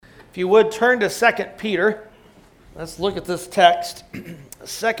If you would turn to 2 Peter, let's look at this text.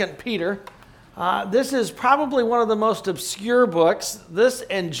 2 Peter. This is probably one of the most obscure books, this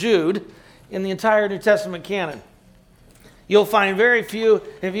and Jude, in the entire New Testament canon. You'll find very few,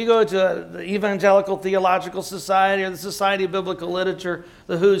 if you go to the Evangelical Theological Society or the Society of Biblical Literature,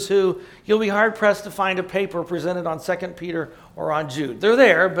 the Who's Who, you'll be hard-pressed to find a paper presented on 2 Peter or on Jude. They're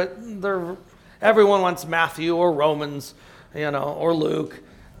there, but everyone wants Matthew or Romans, or Luke.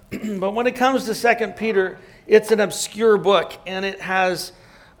 But when it comes to 2 Peter, it's an obscure book, and it has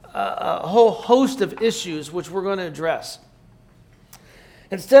a whole host of issues which we're going to address.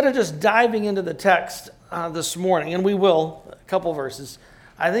 Instead of just diving into the text this morning, and we will, a couple verses,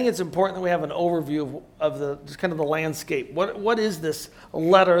 I think it's important that we have an overview of the just kind of the landscape. What is this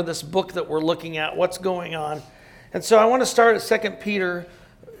letter, this book that we're looking at? What's going on? And so I want to start at 2 Peter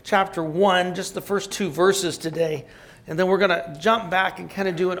chapter 1, just the first two verses today. And then we're going to jump back and kind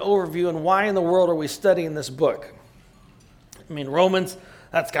of do an overview on why in the world are we studying this book. I mean, Romans,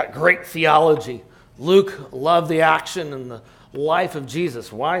 that's got great theology. Luke loved the action and the life of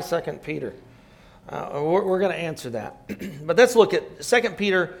Jesus. Why 2 Peter? We're going to answer that. But let's look at 2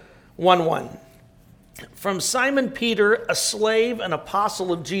 Peter 1:1. From Simon Peter, a slave and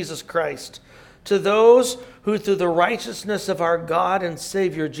apostle of Jesus Christ, to those who through the righteousness of our God and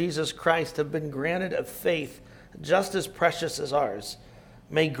Savior Jesus Christ have been granted a faith just as precious as ours.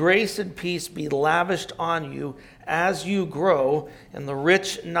 May grace and peace be lavished on you as you grow in the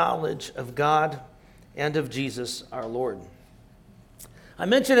rich knowledge of God and of Jesus our Lord. I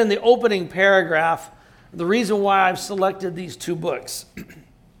mentioned in the opening paragraph the reason why I've selected these two books.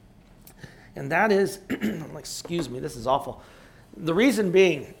 And that is, excuse me, this is awful. The reason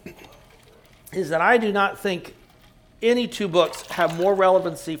being is that I do not think any two books have more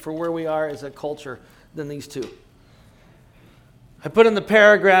relevancy for where we are as a culture than these two. I put in the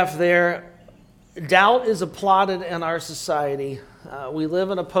paragraph there, doubt is applauded in our society. We live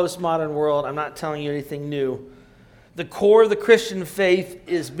in a postmodern world. I'm not telling you anything new. The core of the Christian faith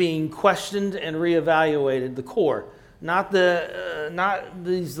is being questioned and reevaluated. The core, not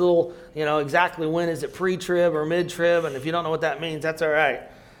these little, exactly when is it pre-trib or mid-trib, and if you don't know what that means, that's all right.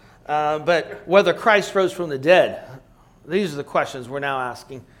 But whether Christ rose from the dead, these are the questions we're now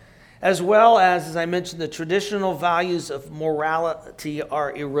asking. As well as I mentioned, the traditional values of morality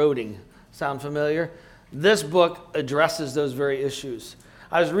are eroding. Sound familiar? This book addresses those very issues.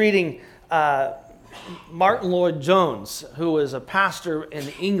 I was reading Martin Lloyd-Jones, who was a pastor in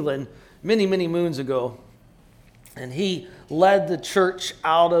England many, many moons ago. And he led the church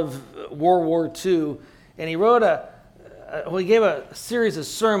out of World War II. And he wrote he gave a series of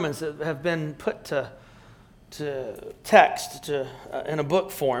sermons that have been put to text in a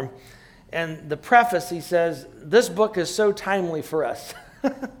book form. And the preface, he says, this book is so timely for us.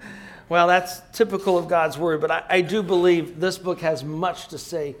 Well, that's typical of God's word, but I do believe this book has much to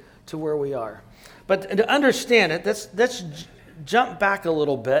say to where we are. But to understand it, let's jump back a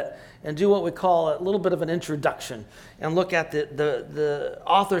little bit and do what we call a little bit of an introduction and look at the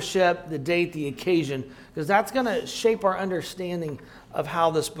authorship, the date, the occasion, because that's going to shape our understanding of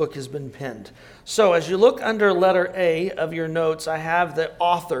how this book has been penned. So as you look under letter A of your notes, I have the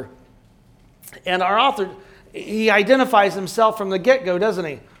author. And our author, he identifies himself from the get-go, doesn't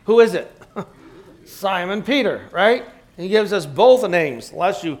he? Who is it? Simon Peter, right? He gives us both names,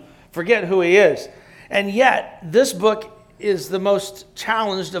 unless you forget who he is. And yet, this book is the most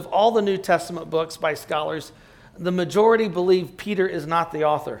challenged of all the New Testament books by scholars. The majority believe Peter is not the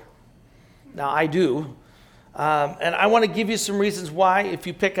author. Now, I do. And I want to give you some reasons why. If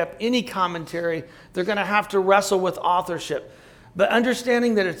you pick up any commentary, they're going to have to wrestle with authorship. But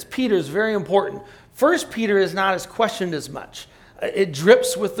understanding that it's Peter is very important. First Peter is not as questioned as much. It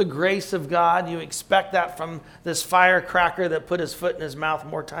drips with the grace of God. You expect that from this firecracker that put his foot in his mouth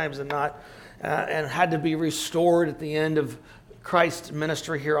more times than not and had to be restored at the end of Christ's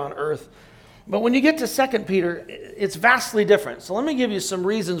ministry here on earth. But when you get to 2 Peter, it's vastly different. So let me give you some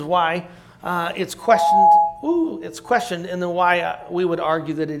reasons why it's questioned, and then why we would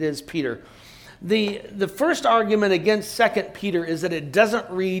argue that it is Peter. The first argument against 2 Peter is that it doesn't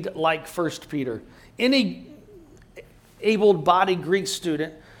read like 1 Peter. Any able-bodied Greek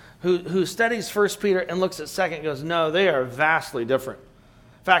student who studies 1 Peter and looks at 2 goes, no, they are vastly different.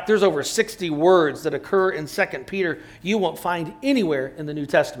 In fact, there's over 60 words that occur in 2 Peter you won't find anywhere in the New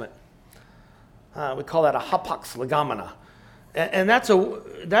Testament. We call that a hapax legomena. And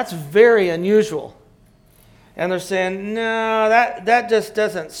that's very unusual. And they're saying, no, that just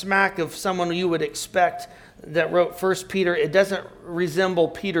doesn't smack of someone you would expect that wrote 1 Peter. It doesn't resemble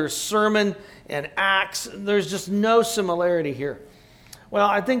Peter's sermon and Acts. There's just no similarity here. Well,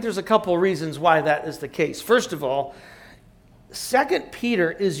 I think there's a couple of reasons why that is the case. First of all, 2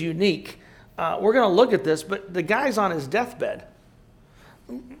 Peter is unique. We're going to look at this, but the guy's on his deathbed.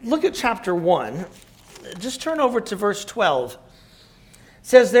 Look at chapter 1. Just turn over to verse 12. It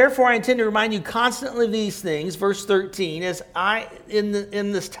says, therefore I intend to remind you constantly of these things, verse 13, as I, in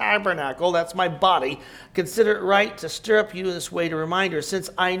this tabernacle, that's my body, consider it right to stir up you in this way to remind her, since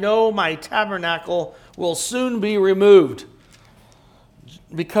I know my tabernacle will soon be removed,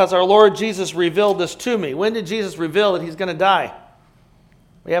 because our Lord Jesus revealed this to me. When did Jesus reveal that he's going to die?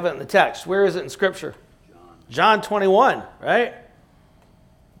 We have it in the text. Where is it in Scripture? John 21, right?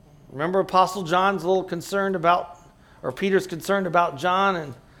 Remember Apostle John's a little concerned about, or Peter's concerned about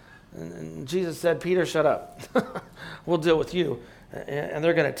John, and Jesus said, Peter, shut up. We'll deal with you. And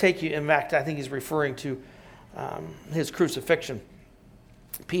they're going to take you. In fact, I think he's referring to his crucifixion,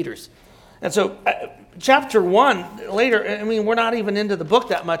 Peter's. And so chapter 1, later, I mean, we're not even into the book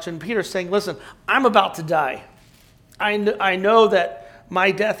that much, and Peter's saying, listen, I'm about to die. I know that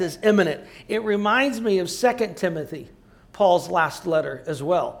my death is imminent. It reminds me of 2 Timothy, Paul's last letter as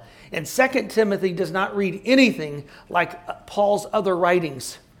well. And 2 Timothy does not read anything like Paul's other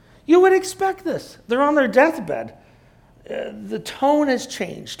writings. You would expect this. They're on their deathbed. The tone has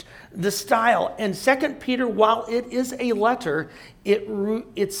changed. The style. And 2 Peter, while it is a letter,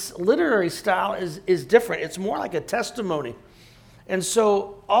 its literary style is different. It's more like a testimony. And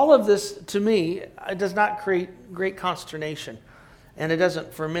so all of this, to me, it does not create great consternation. And it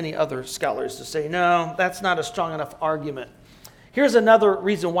doesn't for many other scholars to say, no, that's not a strong enough argument. Here's another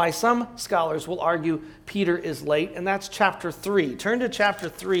reason why some scholars will argue Peter is late, and that's chapter 3. Turn to chapter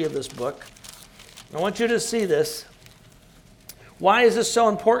 3 of this book. I want you to see this. Why is this so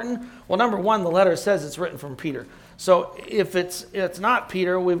important? Well, number one, the letter says it's written from Peter. So if it's not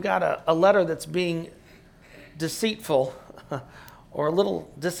Peter, we've got a letter that's being deceitful or a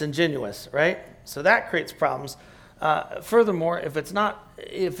little disingenuous, right? So that creates problems. Furthermore, if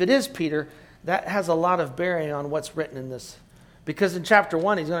it is Peter, that has a lot of bearing on what's written in this. Because in chapter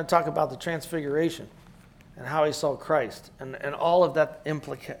 1, he's going to talk about the transfiguration and how he saw Christ, and all of that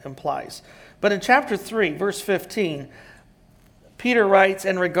implies. But in chapter 3, verse 15, Peter writes,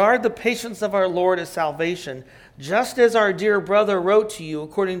 and regard the patience of our Lord as salvation, just as our dear brother wrote to you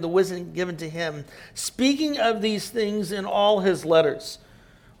according to the wisdom given to him, speaking of these things in all his letters.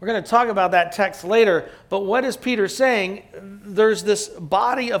 We're going to talk about that text later, but what is Peter saying? There's this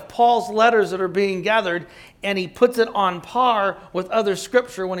body of Paul's letters that are being gathered, and he puts it on par with other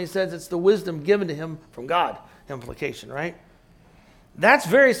scripture when he says it's the wisdom given to him from God. Implication, right? That's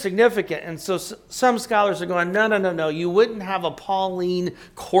very significant, and so some scholars are going, no, you wouldn't have a Pauline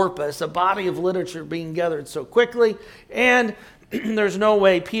corpus, a body of literature being gathered so quickly, and there's no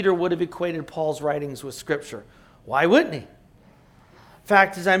way Peter would have equated Paul's writings with scripture. Why wouldn't he? In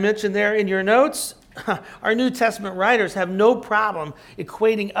fact, as I mentioned there in your notes, our New Testament writers have no problem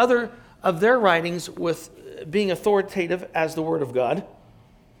equating other of their writings with being authoritative as the Word of God.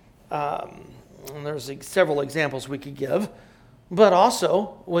 And there's several examples we could give. But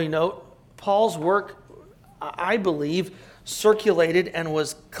also, we note, Paul's work, I believe, circulated and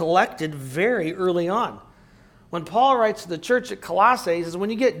was collected very early on. When Paul writes to the church at Colossae, he says, when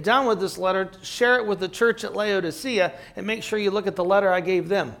you get done with this letter, share it with the church at Laodicea and make sure you look at the letter I gave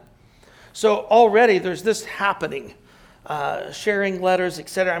them. So already there's this happening, sharing letters,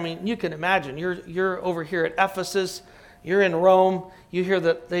 etc. I mean, you can imagine, you're over here at Ephesus, you're in Rome, you hear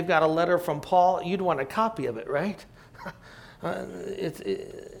that they've got a letter from Paul, you'd want a copy of it, right?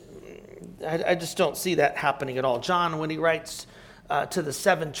 I just don't see that happening at all. John, when he writes to the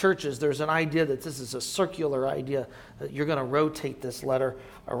 7 churches, there's an idea that this is a circular idea, that you're going to rotate this letter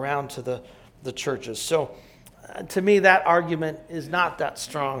around to the churches. So to me, that argument is not that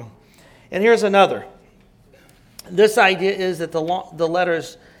strong. And here's another. This idea is that the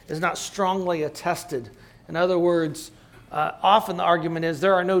letters is not strongly attested. In other words, often the argument is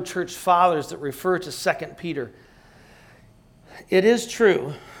there are no church fathers that refer to 2 Peter. It is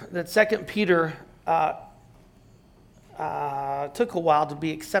true that 2 Peter took a while to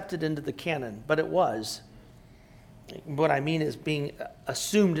be accepted into the canon, but it was. What I mean is being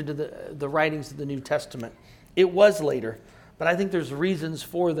assumed into the writings of the New Testament. It was later, but I think there's reasons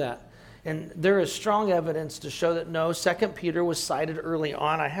for that. And there is strong evidence to show that no, 2 Peter was cited early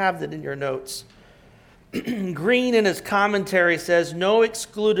on. I have that in your notes. Green in his commentary says, no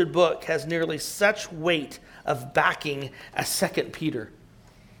excluded book has nearly such weight of backing as 2 Peter.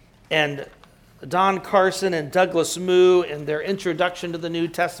 And Don Carson and Douglas Moo, in their introduction to the New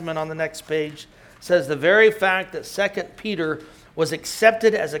Testament on the next page, says the very fact that 2 Peter was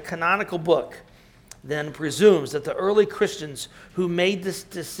accepted as a canonical book then presumes that the early Christians who made this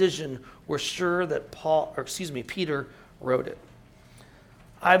decision were sure that Peter wrote it.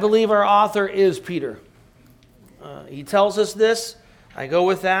 I believe our author is Peter. He tells us this. I go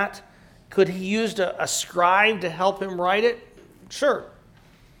with that. Could he used a scribe to help him write it? Sure.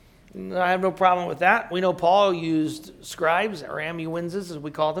 I have no problem with that. We know Paul used scribes, or amanuenses as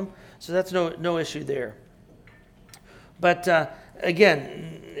we call them, so that's no issue there. But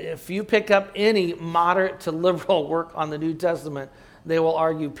again, if you pick up any moderate to liberal work on the New Testament, they will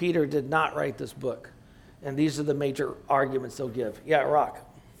argue Peter did not write this book. And these are the major arguments they'll give. Yeah, Rock.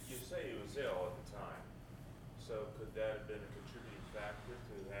 You say he was ill at the time. So could that have been a contributing factor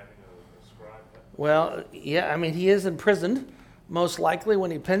to having a scribe? Well, yeah, I mean, he is imprisoned. Most likely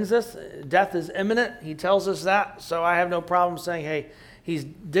when he pens this, death is imminent. He tells us that. So I have no problem saying, hey, he's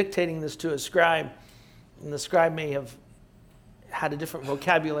dictating this to a scribe. And the scribe may have had a different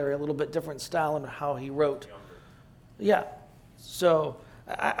vocabulary, a little bit different style in how he wrote. Yeah. So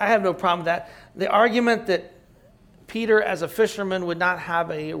I have no problem with that. The argument that Peter, as a fisherman, would not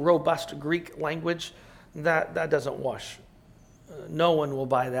have a robust Greek language, that doesn't wash. No one will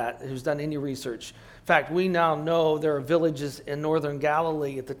buy that who's done any research. In fact, we now know there are villages in northern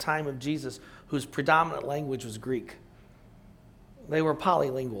Galilee at the time of Jesus whose predominant language was Greek. They were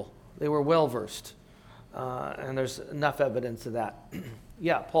polylingual. They were well-versed. And there's enough evidence of that.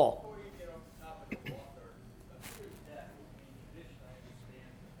 Yeah, Paul. Before you get off the topic of author, Peter's death would be tradition. I understand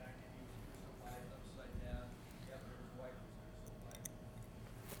the fact that he was crucified upside down after his wife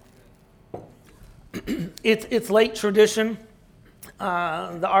was crucified. It's late tradition.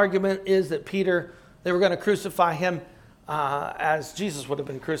 The argument is that Peter, they were going to crucify him as Jesus would have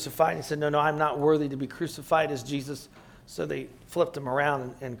been crucified. He said, no, I'm not worthy to be crucified as Jesus. So they flipped him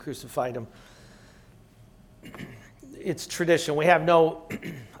around and crucified him. It's tradition. We have no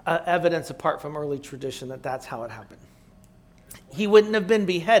evidence apart from early tradition that that's how it happened. He wouldn't have been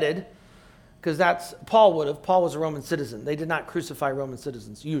beheaded because Paul would have. Paul was a Roman citizen. They did not crucify Roman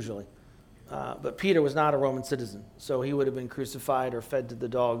citizens usually. But Peter was not a Roman citizen, so he would have been crucified or fed to the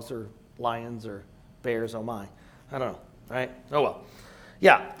dogs or lions or bears. Oh my. I don't know, right? Oh well.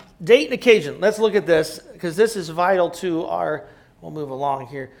 Yeah, date and occasion. Let's look at this because this is vital to we'll move along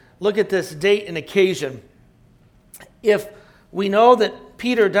here. Look at this date and occasion. If we know that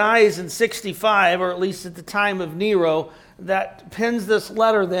Peter dies in 65, or at least at the time of Nero, that pins this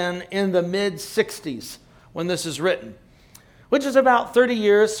letter then in the mid-60s when this is written, which is about 30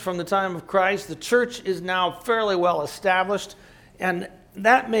 years from the time of Christ. The church is now fairly well established, and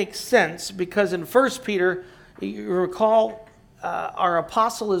that makes sense because in 1 Peter, you recall, our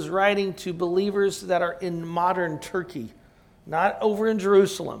apostle is writing to believers that are in modern Turkey, not over in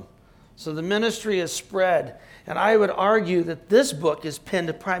Jerusalem. So the ministry is spread. And I would argue that this book is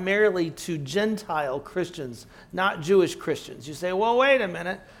penned primarily to Gentile Christians, not Jewish Christians. You say, well, wait a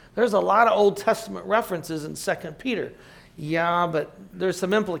minute. There's a lot of Old Testament references in 2 Peter. Yeah, but there's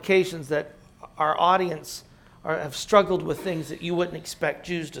some implications that our audience have struggled with things that you wouldn't expect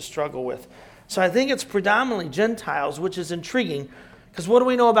Jews to struggle with. So I think it's predominantly Gentiles, which is intriguing, because what do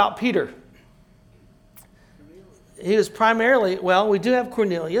we know about Peter? He was primarily, we do have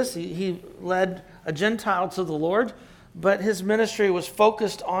Cornelius. He led a Gentile to the Lord, but his ministry was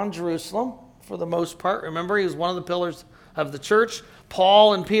focused on Jerusalem for the most part. Remember, he was one of the pillars of the church.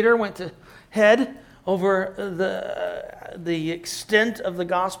 Paul and Peter went to head over the extent of the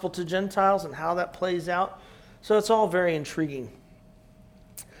gospel to Gentiles and how that plays out. So it's all very intriguing.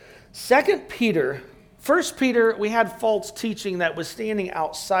 2 Peter, 1 Peter, we had false teaching that was standing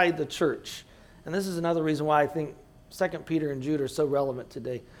outside the church. And this is another reason why I think 2 Peter and Jude are so relevant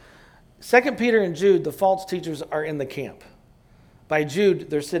today. 2 Peter and Jude, the false teachers are in the camp. By Jude,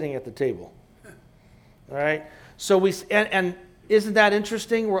 they're sitting at the table. All right? So and isn't that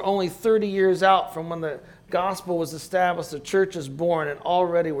interesting? We're only 30 years out from when the gospel was established, the church is born, and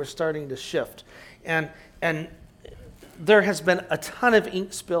already we're starting to shift. And there has been a ton of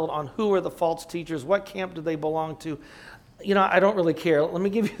ink spilled on who are the false teachers, what camp do they belong to. I don't really care. Let me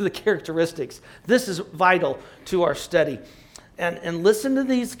give you the characteristics. This is vital to our study. And listen to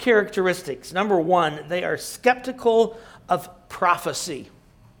these characteristics. Number one, they are skeptical of prophecy.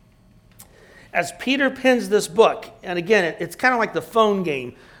 As Peter pens this book, and again, it's kind of like the phone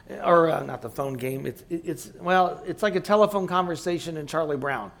game, or not the phone game. It's like a telephone conversation in Charlie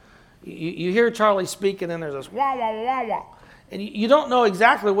Brown. You hear Charlie speak, and then there's this wah, wah, wah, wah. And you don't know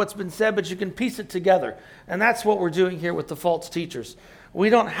exactly what's been said, but you can piece it together. And that's what we're doing here with the false teachers. We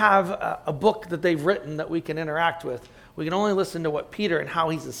don't have a book that they've written that we can interact with. We can only listen to what Peter and how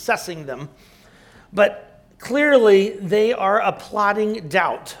he's assessing them. But clearly, they are applauding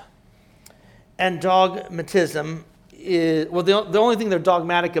doubt. and dogmatism is, well, the only thing they're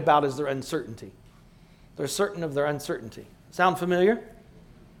dogmatic about is their uncertainty. They're certain of their uncertainty. Sound familiar?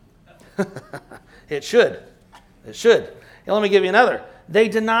 It should. It should. And let me give you another. They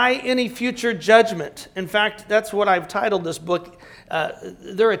deny any future judgment. In fact, that's what I've titled this book.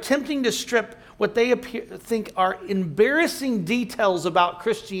 They're attempting to strip what they think are embarrassing details about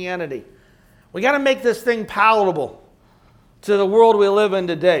Christianity. We got to make this thing palatable to the world we live in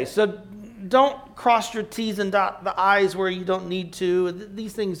today. So don't cross your T's and dot the I's where you don't need to.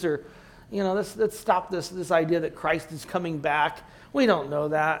 These things are, let's stop this idea that Christ is coming back. We don't know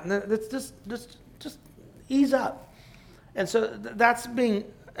that. And it's just ease up. And so that's being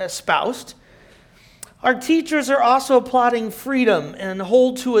espoused. Our teachers are also applauding freedom and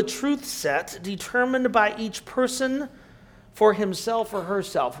hold to a truth set determined by each person for himself or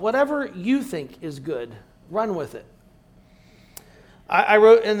herself. Whatever you think is good, run with it. I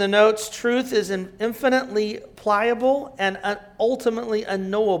wrote in the notes, truth is infinitely pliable and ultimately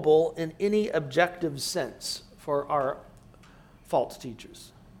unknowable in any objective sense for our false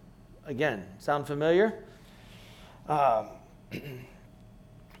teachers. Again, sound familiar? And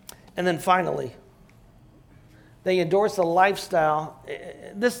then finally, they endorse a lifestyle.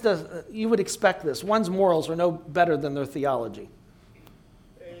 You would expect this. One's morals are no better than their theology.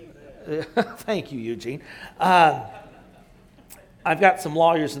 Thank you, Eugene. I've got some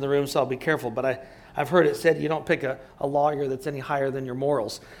lawyers in the room, so I'll be careful, but I've heard it said you don't pick a lawyer that's any higher than your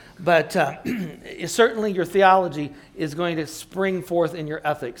morals. But certainly your theology is going to spring forth in your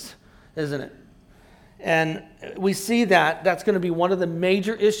ethics, isn't it? And we see that's going to be one of the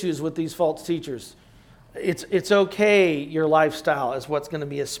major issues with these false teachers. It's okay, your lifestyle is what's going to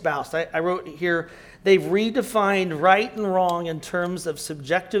be espoused. I wrote here, they've redefined right and wrong in terms of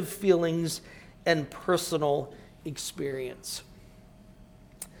subjective feelings and personal experience.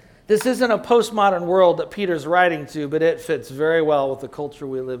 This isn't a postmodern world that Peter's writing to, but it fits very well with the culture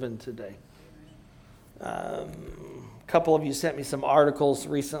we live in today. A couple of you sent me some articles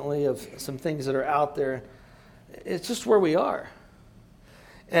recently of some things that are out there. It's just where we are.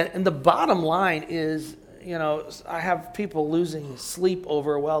 And the bottom line is, I have people losing sleep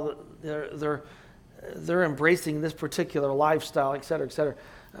over, well, they're embracing this particular lifestyle, et cetera, et cetera.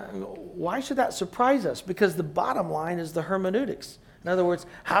 Why should that surprise us? Because the bottom line is the hermeneutics. In other words,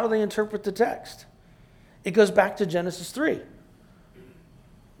 how do they interpret the text? It goes back to Genesis 3.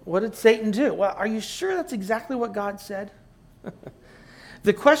 What did Satan do? Well, are you sure that's exactly what God said?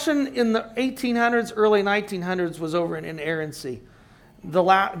 The question in the 1800s, early 1900s was over in inerrancy.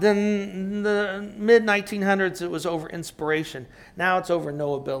 Then the mid-1900s, it was over inspiration. Now it's over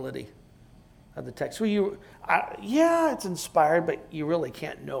knowability of the text. Yeah, it's inspired, but you really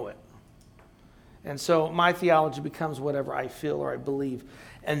can't know it. And so my theology becomes whatever I feel or I believe.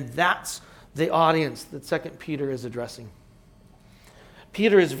 And that's the audience that 2 Peter is addressing.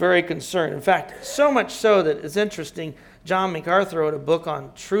 Peter is very concerned. In fact, so much so that it's interesting, John MacArthur wrote a book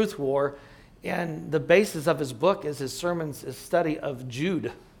on truth war, and the basis of his book is his sermons, his study of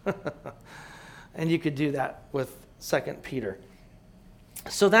Jude. And you could do that with 2 Peter.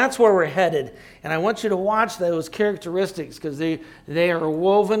 So that's where we're headed. And I want you to watch those characteristics because they are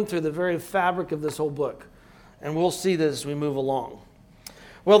woven through the very fabric of this whole book. And we'll see this as we move along.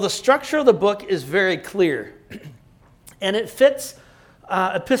 Well, the structure of the book is very clear. And it fits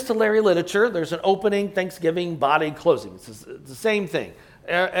epistolary literature. There's an opening, thanksgiving, body, closing. It's the same thing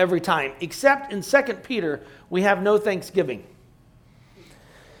every time. Except in 2 Peter, we have no thanksgiving.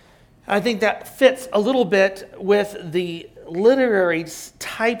 I think that fits a little bit with the literary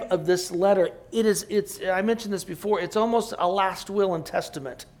type of this letter. I mentioned this before, it's almost a last will and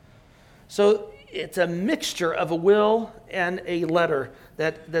testament. So it's a mixture of a will and a letter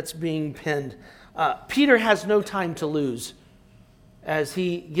that's being penned. Peter has no time to lose as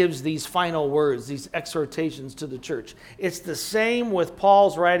he gives these final words, these exhortations to the church. It's the same with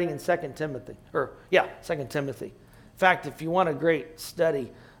Paul's writing in 2 Timothy. 2 Timothy. In fact, if you want a great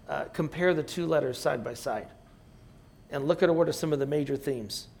study, compare the two letters side by side and look at what are some of the major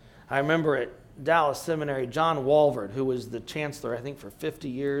themes. I remember at Dallas Seminary, John Walvoord, who was the chancellor, I think, for 50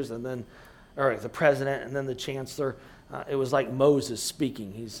 years, and then, or the president, and then the chancellor. It was like Moses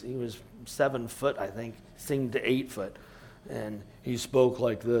speaking. He was 7 foot, I think, seemed to 8 foot, and he spoke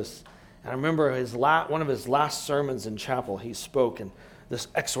like this. And I remember one of his last sermons in chapel, he spoke, and this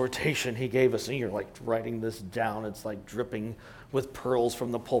exhortation he gave us, and you're like writing this down. It's like dripping with pearls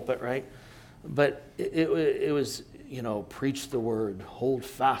from the pulpit, right? But it was, preach the word, hold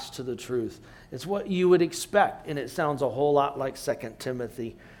fast to the truth. It's what you would expect, and it sounds a whole lot like 2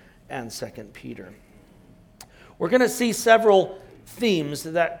 Timothy and 2 Peter. We're going to see several themes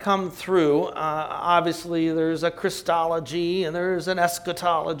that come through. Obviously, there's a Christology and there's an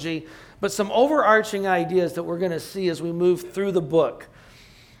eschatology, but some overarching ideas that we're going to see as we move through the book.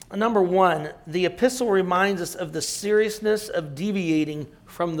 Number one, the epistle reminds us of the seriousness of deviating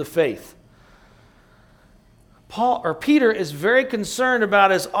from the faith. Peter is very concerned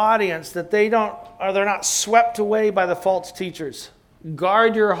about his audience that they're not swept away by the false teachers.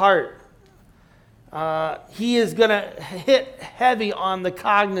 Guard your heart. He is going to hit heavy on the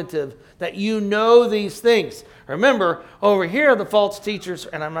cognitive, that you know these things. Remember, over here, the false teachers,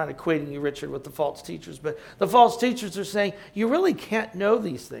 and I'm not equating you, Richard, with the false teachers, but the false teachers are saying, you really can't know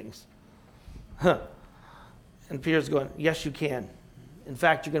these things. And Peter's going, yes, you can. In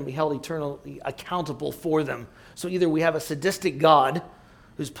fact, you're going to be held eternally accountable for them. So either we have a sadistic God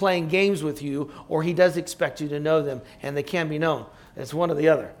who's playing games with you, or he does expect you to know them, and they can be known. It's one or the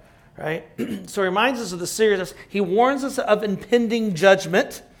other, right? So he reminds us of the seriousness. He warns us of impending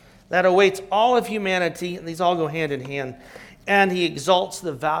judgment that awaits all of humanity, and these all go hand in hand. And he exalts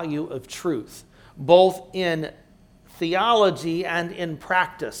the value of truth, both in theology and in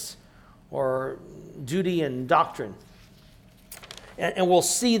practice, or duty and doctrine. And we'll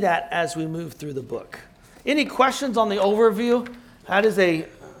see that as we move through the book. Any questions on the overview? That is a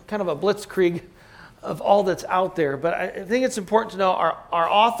kind of a blitzkrieg of all that's out there. But I think it's important to know our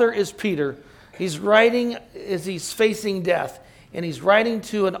author is Peter. He's writing as he's facing death. And he's writing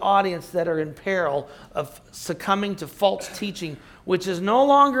to an audience that are in peril of succumbing to false teaching, which is no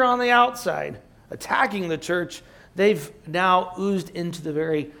longer on the outside, attacking the church. They've now oozed into the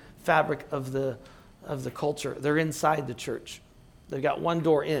very fabric of the culture. They're inside the church. They've got one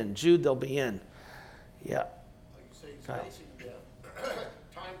door in. Jude, they'll be in. Yeah. Like you say, he's facing death.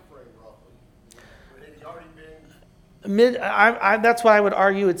 Time frame, roughly. Would it already been? That's why I would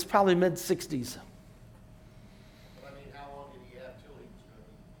argue it's probably mid-60s. I mean, how long did he have till he was going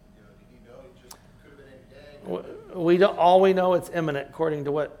to, did he know it just could have been any day? We don't. All we know, it's imminent, according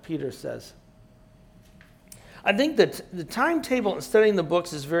to what Peter says. I think that the timetable in studying the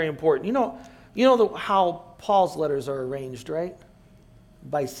books is very important. You know how Paul's letters are arranged, right?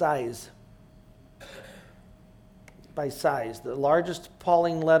 By size. By size. The largest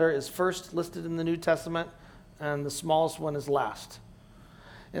Pauline letter is first listed in the New Testament, and the smallest one is last.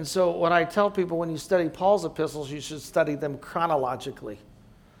 And so what I tell people, when you study Paul's epistles, you should study them chronologically,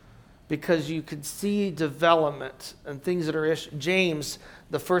 because you can see development and things that are James,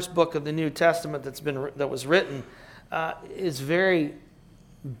 the first book of the New Testament that was written, is very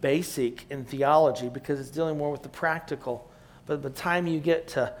basic in theology because it's dealing more with the practical. But by the time you get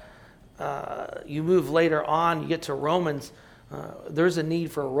to, you move later on, you get to Romans, there's a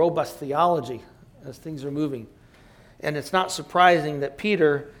need for a robust theology as things are moving. And it's not surprising that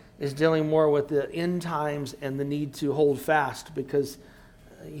Peter is dealing more with the end times and the need to hold fast, because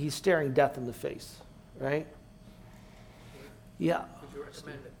he's staring death in the face, right? Yeah. Would you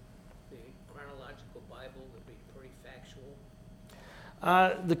recommend the chronological Bible to be pretty factual?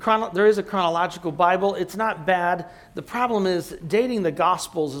 There is a chronological Bible. It's not bad. The problem is dating the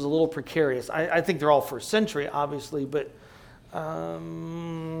Gospels is a little precarious. I think they're all first century, obviously, but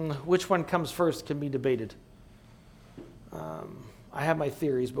which one comes first can be debated. I have my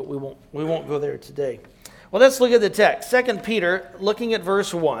theories, but we won't go there today. Well, let's look at the text. 2 Peter, looking at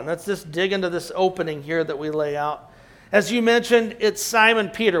verse 1. Let's just dig into this opening here that we lay out. As you mentioned, it's Simon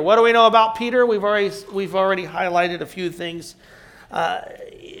Peter. What do we know about Peter? We've already highlighted a few things.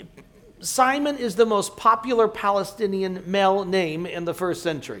 Simon is the most popular Palestinian male name in the first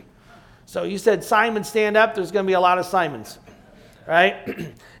century. So you said, Simon, stand up. There's going to be a lot of Simons, right?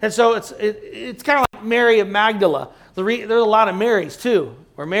 And so it's kind of like Mary of Magdala. There's a lot of Marys too,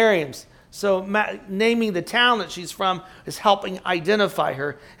 or Miriams. So naming the town that she's from is helping identify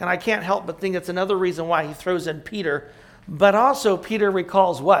her. And I can't help but think it's another reason why he throws in Peter. But also Peter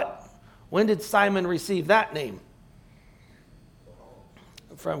recalls what? When did Simon receive that name?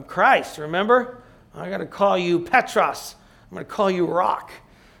 From Christ, remember? I'm going to call you Petros. I'm going to call you Rock.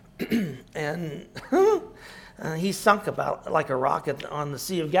 And he sunk about like a rock on the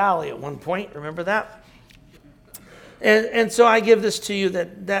Sea of Galilee at one point. Remember that? And so I give this to you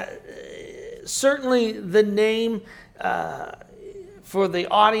that certainly the name for the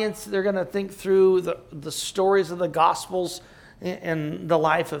audience, they're going to think through the stories of the Gospels and the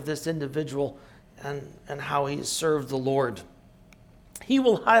life of this individual and how he served the Lord. He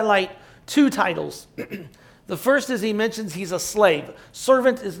will highlight two titles. The first is he mentions he's a slave.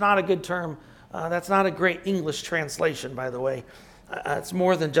 Servant is not a good term. That's not a great English translation, by the way. It's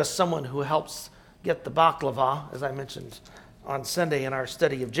more than just someone who helps get the baklava, as I mentioned on Sunday in our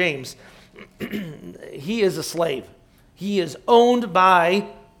study of James. He is a slave. He is owned by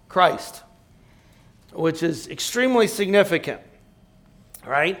Christ, which is extremely significant,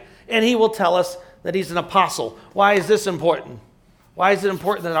 right? And he will tell us that he's an apostle. Why is this important? Why is it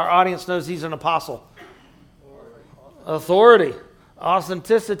important that our audience knows he's an apostle? Authority,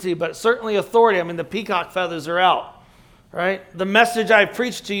 authenticity, but certainly authority. I mean, the peacock feathers are out, right? The message I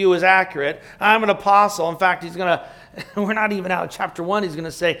preached to you is accurate. I'm an apostle. In fact, he's going to, we're not even out of chapter 1, he's going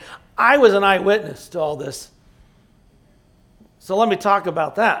to say, I was an eyewitness to all this. So let me talk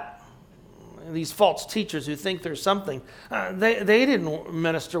about that. These false teachers who think there's something, they didn't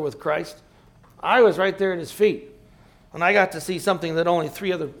minister with Christ. I was right there at his feet, and I got to see something that only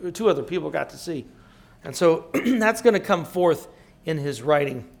two other people got to see. And so that's going to come forth in his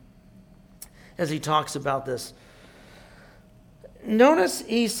writing as he talks about this. Notice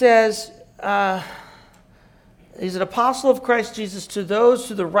he says, he's an apostle of Christ Jesus to those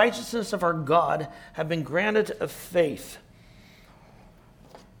who the righteousness of our God have been granted of faith.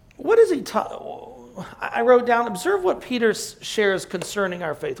 What does he I wrote down, observe what Peter shares concerning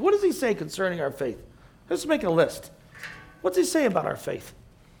our faith. What does he say concerning our faith? Let's make a list. What's he say about our faith?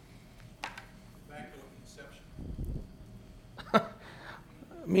 Immaculate conception.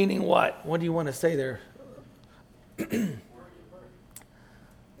 Meaning what? What do you want to say there? Inspired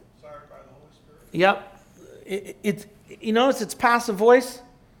by the Holy Spirit. Yep. You notice it's passive voice?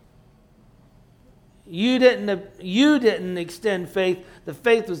 You didn't extend faith. The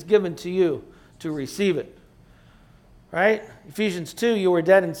faith was given to you to receive it. Right? Ephesians 2, you were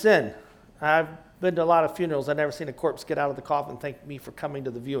dead in sin. I've been to a lot of funerals. I've never seen a corpse get out of the coffin and thank me for coming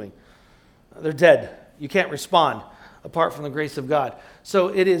to the viewing. They're dead. You can't respond apart from the grace of God. So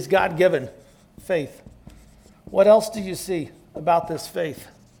it is God-given faith. What else do you see about this faith?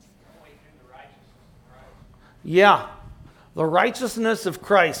 Only through the righteousness of Christ. Yeah, the righteousness of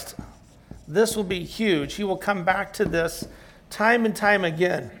Christ. This will be huge. He will come back to this time and time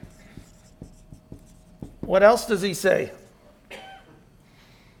again. What else does he say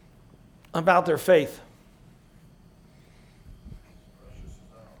about their faith?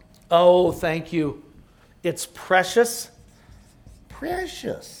 Oh, thank you. It's precious.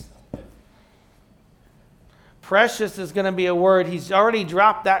 Precious. Precious is going to be a word. He's already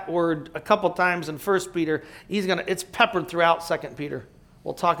dropped that word a couple times in 1 Peter. It's peppered throughout 2 Peter.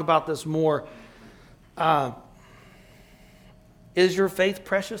 We'll talk about this more. Is your faith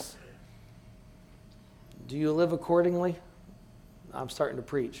precious? Do you live accordingly? I'm starting to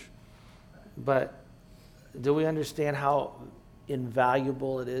preach. But do we understand how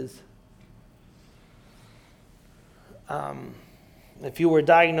invaluable it is? If you were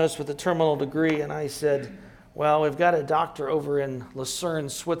diagnosed with a terminal degree and I said, well, we've got a doctor over in Lucerne,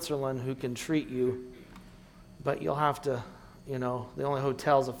 Switzerland who can treat you, but you'll have to, the only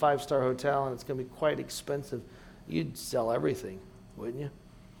hotel is a 5-star hotel and it's going to be quite expensive. You'd sell everything, wouldn't you?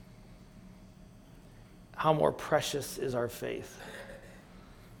 How more precious is our faith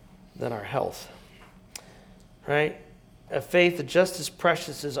than our health, right? A faith just as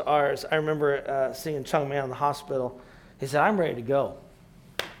precious as ours. I remember seeing Chung Man in the hospital. He said, I'm ready to go.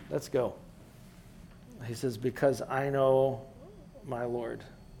 Let's go. He says, because I know my Lord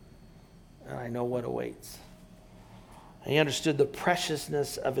and I know what awaits. And he understood the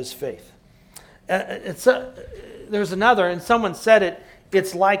preciousness of his faith. There's another, and someone said it,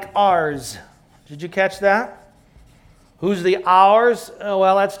 it's like ours. Did you catch that? Who's the ours? Oh,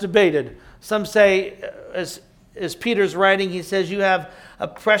 well, that's debated. Some say, as Peter's writing, he says, you have a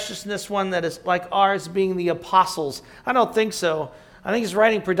preciousness one that is like ours, being the apostles. I don't think so. I think he's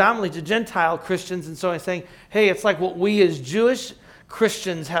writing predominantly to Gentile Christians, and so he's saying, hey, it's like what we as Jewish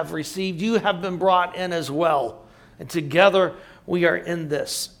Christians have received. You have been brought in as well. And together we are in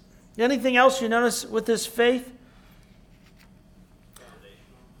this. Anything else you notice with this faith?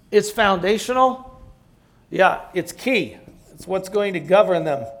 It's foundational. Yeah, it's key. It's what's going to govern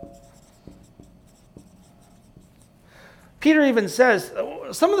them. Peter even says,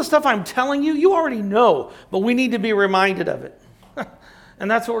 some of the stuff I'm telling you, you already know, but we need to be reminded of it. And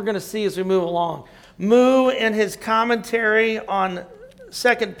that's what we're going to see as we move along. Moo, in his commentary on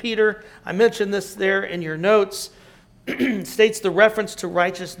 2 Peter, I mentioned this there in your notes, states the reference to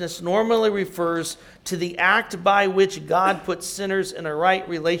righteousness normally refers to the act by which God puts sinners in a right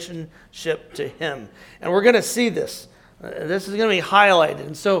relationship to him. And we're going to see this. This is going to be highlighted.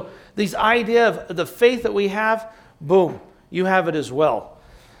 And so this idea of the faith that we have, boom, you have it as well.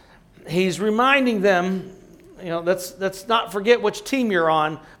 He's reminding them, let's not forget which team you're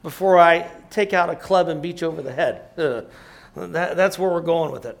on before I take out a club and beat you over the head. That's where we're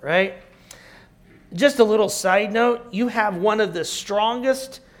going with it, right? Just a little side note, you have one of the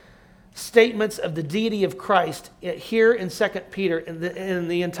strongest statements of the deity of Christ here in 2 Peter in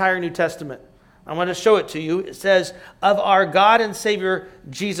the entire New Testament. I want to show it to you. It says, of our God and Savior,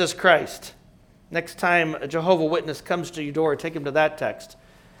 Jesus Christ. Next time a Jehovah's Witness comes to your door, take him to that text.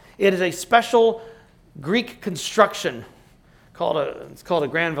 It is a special Greek construction it's called a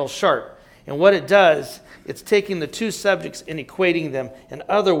Granville chart. And what it does, it's taking the two subjects and equating them. In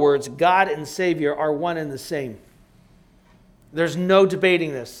other words, God and Savior are one and the same. There's no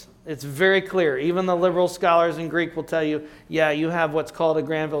debating this. It's very clear. Even the liberal scholars in Greek will tell you, yeah, you have what's called a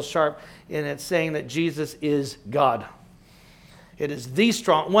Granville chart, and it's saying that Jesus is God. It is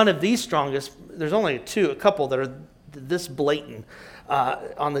one of the strongest. There's only a couple that are this blatant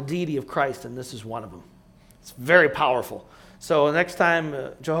on the deity of Christ, and this is one of them. It's very powerful. So next time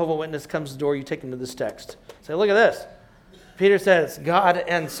Jehovah's Witness comes to the door, you take them to this text. Say, look at this. Peter says, God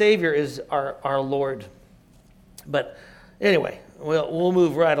and Savior is our Lord. But anyway, we'll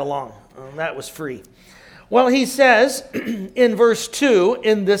move right along. That was free. Well, he says in verse 2,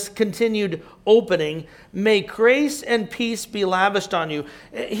 in this continued opening, may grace and peace be lavished on you.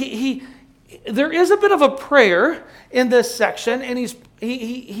 There is a bit of a prayer in this section, and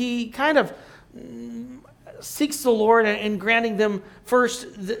he kind of seeks the Lord in granting them first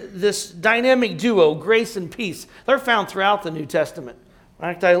this dynamic duo, grace and peace. They're found throughout the New Testament. In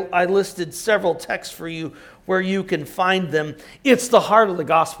fact, I listed several texts for you where you can find them. It's the heart of the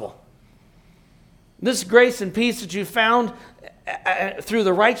gospel. This grace and peace that you found through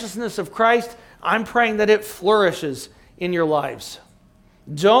the righteousness of Christ, I'm praying that it flourishes in your lives.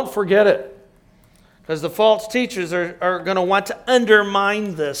 Don't forget it, because the false teachers are going to want to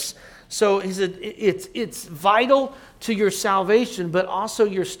undermine this. So he said it's vital to your salvation, but also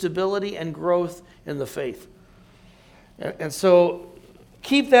your stability and growth in the faith. And so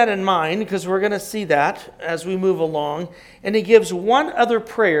keep that in mind, because we're going to see that as we move along. And he gives one other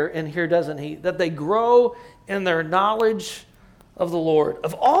prayer in here, doesn't he? That they grow in their knowledge of the Lord.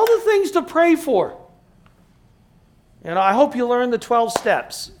 Of all the things to pray for. And I hope you learn the 12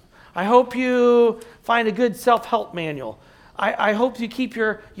 steps. I hope you find a good self-help manual. I hope you keep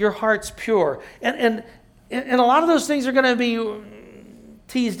your hearts pure. And a lot of those things are going to be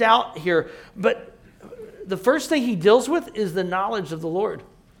teased out here. But the first thing he deals with is the knowledge of the Lord.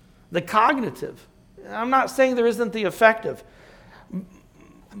 The cognitive. I'm not saying there isn't the affective.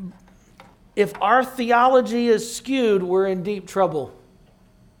 If our theology is skewed, we're in deep trouble.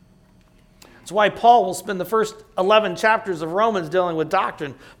 That's why Paul will spend the first 11 chapters of Romans dealing with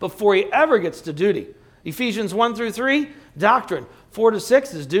doctrine before he ever gets to duty. Ephesians 1 through 3, doctrine. 4 to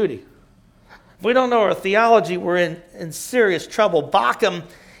 6 is duty. If we don't know our theology, we're in serious trouble. Bauckham,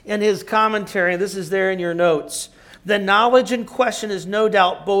 in his commentary, this is there in your notes, the knowledge in question is no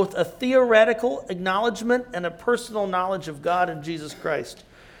doubt both a theoretical acknowledgement and a personal knowledge of God and Jesus Christ.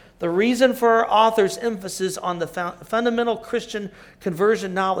 The reason for our author's emphasis on the fundamental Christian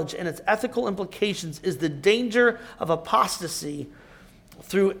conversion knowledge and its ethical implications is the danger of apostasy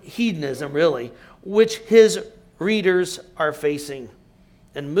through hedonism, really, which his readers are facing.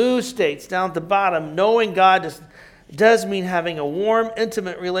 And Moo states down at the bottom, knowing God does mean having a warm,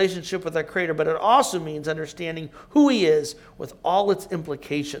 intimate relationship with our Creator, but it also means understanding who He is with all its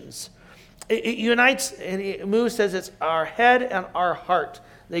implications. It unites, and Moo says it's our head and our heart.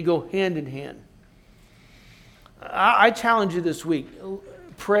 They go hand in hand. I challenge you this week.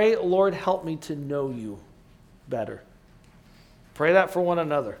 Pray, Lord, help me to know you better. Pray that for one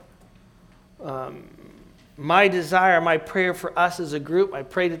another. My desire, my prayer for us as a group, I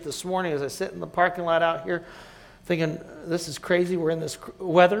prayed it this morning as I sit in the parking lot out here thinking, this is crazy, we're in this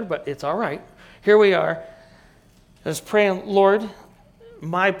weather, but it's all right. Here we are. I was praying, Lord,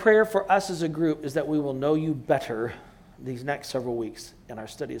 my prayer for us as a group is that we will know you better these next several weeks in our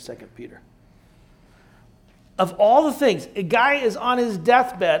study of 2 Peter. Of all the things, a guy is on his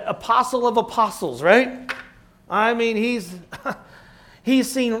deathbed, apostle of apostles, right? I mean,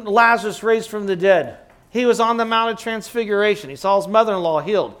 he's seen Lazarus raised from the dead. He was on the Mount of Transfiguration. He saw his mother-in-law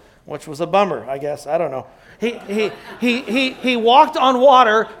healed, which was a bummer, I guess. I don't know. He walked on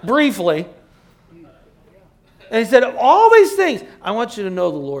water briefly. And he said, of all these things, I want you to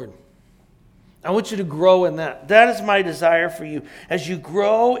know the Lord. I want you to grow in that. That is my desire for you. As you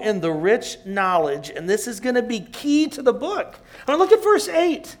grow in the rich knowledge, and this is going to be key to the book. I mean, look at verse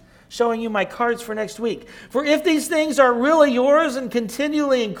 8, showing you my cards for next week. For if these things are really yours and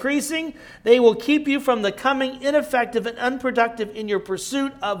continually increasing, they will keep you from becoming ineffective and unproductive in your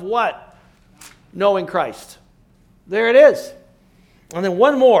pursuit of what? Knowing Christ. There it is. And then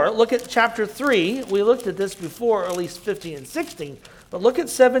one more. Look at chapter 3. We looked at this before, or at least 15 and 16. But look at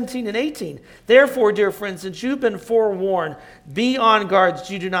 17 and 18. Therefore, dear friends, since you've been forewarned, be on guard that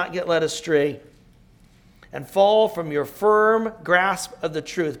you do not get led astray and fall from your firm grasp of the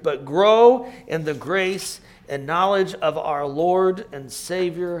truth, but grow in the grace and knowledge of our Lord and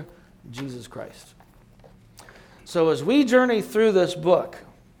Savior, Jesus Christ. So as we journey through this book,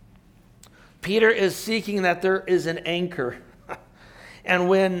 Peter is seeking that there is an anchor. And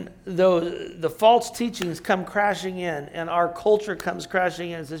when the false teachings come crashing in and our culture comes crashing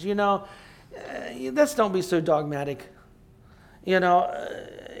in and says, let's don't be so dogmatic.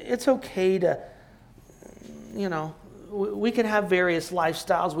 It's okay to, we can have various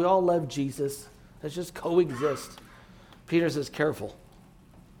lifestyles. We all love Jesus. Let's just coexist. Peter says, careful.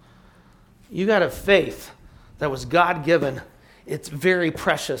 You got a faith that was God-given. It's very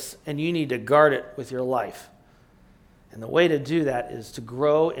precious, and you need to guard it with your life. And the way to do that is to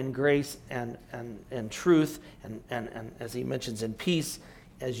grow in grace and truth, and as he mentions, in peace,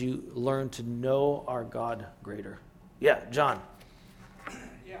 as you learn to know our God greater. Yeah, John.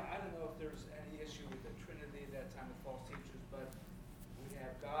 Yeah, I don't know if there's any issue with the Trinity at that time with false teachers, but we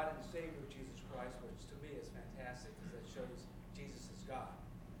have God and Savior Jesus Christ, which to me is fantastic because it shows Jesus is God.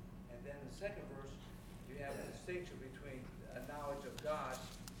 And then the second verse, you have a distinction between a knowledge of God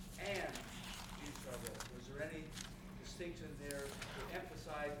and Jesus our Lord. Was there any distinction there to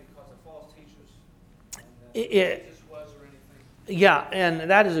emphasize because of false teachers and Jesus was or anything? Yeah, and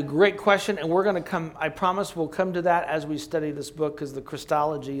that is a great question, and we're going to come, I promise we'll come to that as we study this book, because the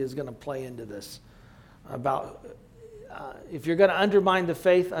Christology is going to play into this. About if you're going to undermine the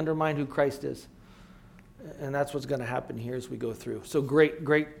faith, undermine who Christ is. And that's what's going to happen here as we go through. So great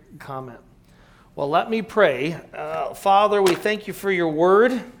comment. Well, let me pray. Father, we thank you for your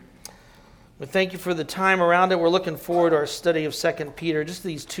word. We thank you for the time around it. We're looking forward to our study of 2 Peter. Just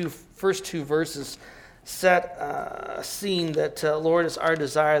these first two verses set a scene that, Lord, it's our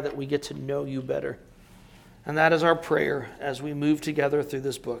desire that we get to know you better. And that is our prayer as we move together through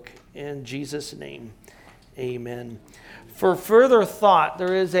this book. In Jesus' name, amen. For further thought,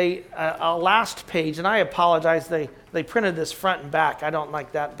 there is a last page, and I apologize, they printed this front and back. I don't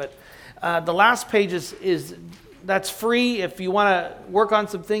like that, but the last page that's free. If you want to work on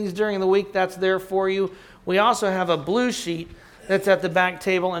some things during the week, that's there for you. We also have a blue sheet that's at the back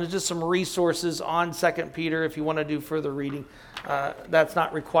table, and it's just some resources on 2 Peter if you want to do further reading. That's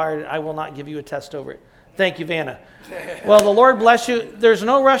not required. I will not give you a test over it. Thank you, Vanna. Well, the Lord bless you. There's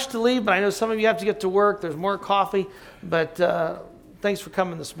no rush to leave, but I know some of you have to get to work. There's more coffee, but thanks for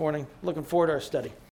coming this morning. Looking forward to our study.